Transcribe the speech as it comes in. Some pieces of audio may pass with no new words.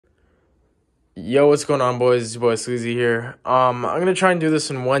Yo, what's going on, boys? It's your boy Sleezy here. I'm gonna try and do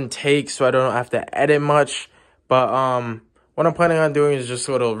this in one take so I don't have to edit much. But what I'm planning on doing is just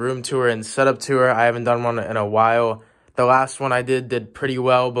a little room tour and setup tour. I haven't done one in a while. The last one I did pretty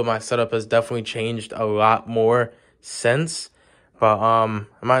well, but my setup has definitely changed a lot more since. But I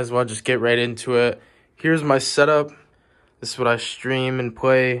might as well just get right into it. Here's my setup. This is what I stream and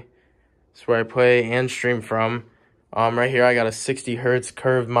play. This is where I play and stream from. Right here, I got a 60 hertz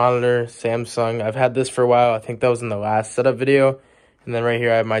curved monitor, Samsung. I've had this for a while. I think that was in the last setup video. And then right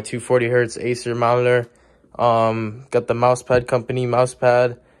here, I have my 240 hertz Acer monitor. Got the mousepad company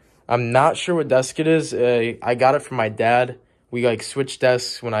mousepad. I'm not sure what desk it is. I got it from my dad. We like switch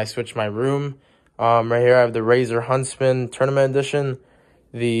desks when I switch my room. Right here, I have the Razer Huntsman Tournament Edition,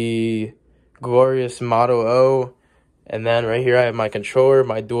 the glorious Model O. And then right here, I have my controller,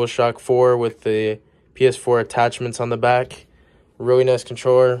 my DualShock 4 with the PS4 attachments on the back. Really nice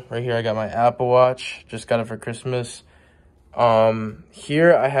controller. Right here I got my Apple Watch. Just got it for Christmas.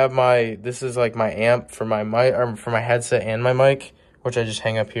 Here I have this is like my amp for my mic, or for my headset and my mic, which I just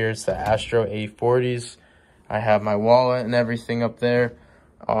hang up here. It's the Astro A40s. I have my wallet and everything up there.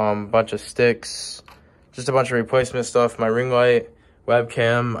 Bunch of sticks. Just a bunch of replacement stuff. My ring light,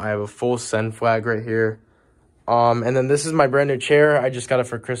 webcam. I have a full send flag right here. And then this is my brand new chair. I just got it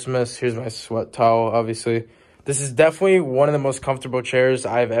for Christmas. Here's my sweat towel, obviously. This is definitely one of the most comfortable chairs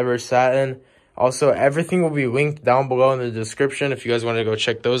I've ever sat in. Also, everything will be linked down below in the description if you guys want to go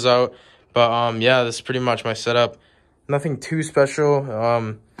check those out. But, yeah, this is pretty much my setup. Nothing too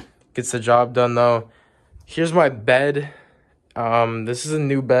special. Gets the job done, though. Here's my bed. This is a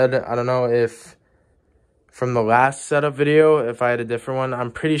new bed. I don't know if from the last setup video, if I had a different one.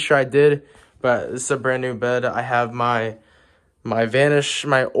 I'm pretty sure I did. But this is a brand new bed. I have my Vanish,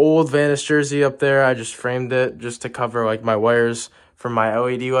 my old Vanish jersey up there. I just framed it just to cover like my wires for my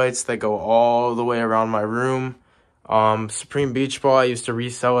LED lights that go all the way around my room. Supreme beach ball, I used to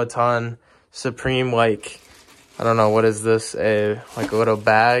resell a ton. Supreme, like, I don't know, what is this? Like a little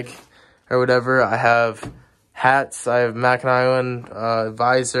bag or whatever. I have hats. I have Mackinac Island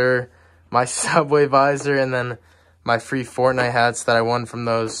visor, my Subway visor, and then my free Fortnite hats that I won from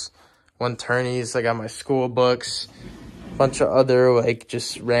those one tourneys. I got my school books, bunch of other like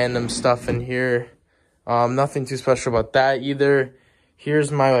just random stuff in here. Nothing too special about that either.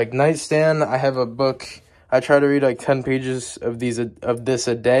 Here's my like nightstand. I have a book. I try to read like 10 pages of this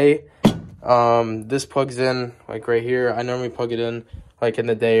a day. This plugs in like right here. I normally plug it in like in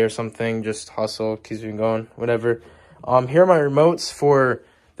the day or something. Just hustle, keeps me going, whatever. Here are my remotes for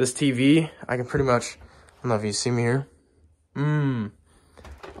this TV. I can pretty much, I don't know if you see me here.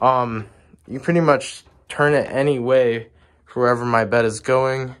 You pretty much turn it any way for wherever my bed is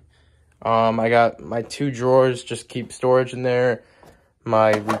going. I got my 2 drawers, just keep storage in there.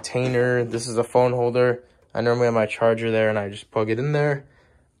 My retainer, this is a phone holder. I normally have my charger there and I just plug it in there.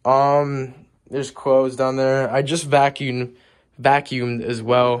 There's clothes down there. I just vacuumed as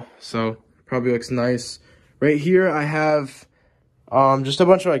well, so probably looks nice. Right here I have just a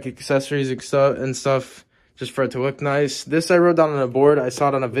bunch of like accessories and stuff just for it to look nice. This I wrote down on a board. I saw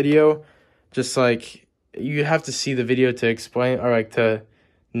it on a video. Just like, you have to see the video to explain or like to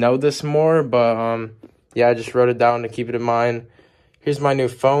know this more. But yeah, I just wrote it down to keep it in mind. Here's my new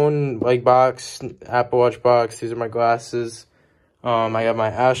phone like box, Apple Watch box. These are my glasses. I got my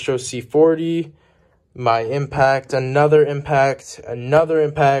Astro A40, my Impact, another Impact,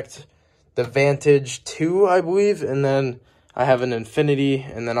 the Vantage 2, I believe, and then I have an Infinity,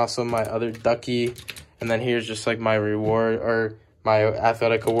 and then also my other Ducky. And then here's just like my reward or my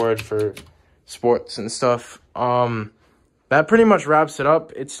athletic award for sports and stuff. That pretty much wraps it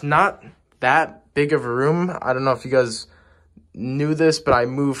up. It's not that big of a room. I don't know if you guys knew this, but I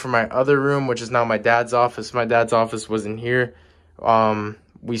moved from my other room, which is now my dad's office. My dad's office wasn't here.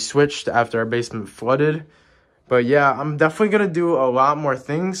 We switched after our basement flooded. But yeah, I'm definitely gonna do a lot more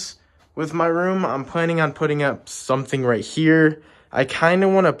things with my room. I'm planning on putting up something right here. I kind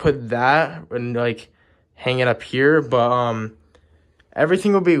of want to put that and like hang it up here, but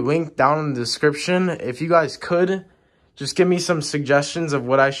everything will be linked down in the description. If you guys could just give me some suggestions of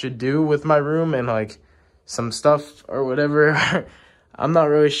what I should do with my room and like some stuff or whatever. I'm not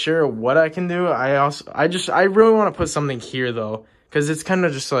really sure what I can do. I really want to put something here though, because it's kind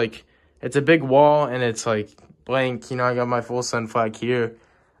of just like, it's a big wall and it's like blank, you know. I got my full sun flag here.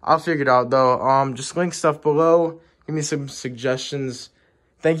 I'll figure it out though. Just link stuff below. Give me some suggestions.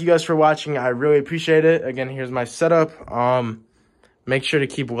 Thank you guys for watching. I really appreciate it. Again, here's my setup. Make sure to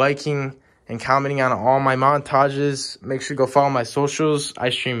keep liking and commenting on all my montages. Make sure to go follow my socials.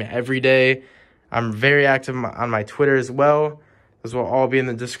 I stream every day. I'm very active on my Twitter as well. Those will all be in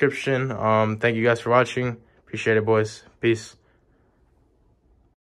the description. Thank you guys for watching. Appreciate it, boys. Peace.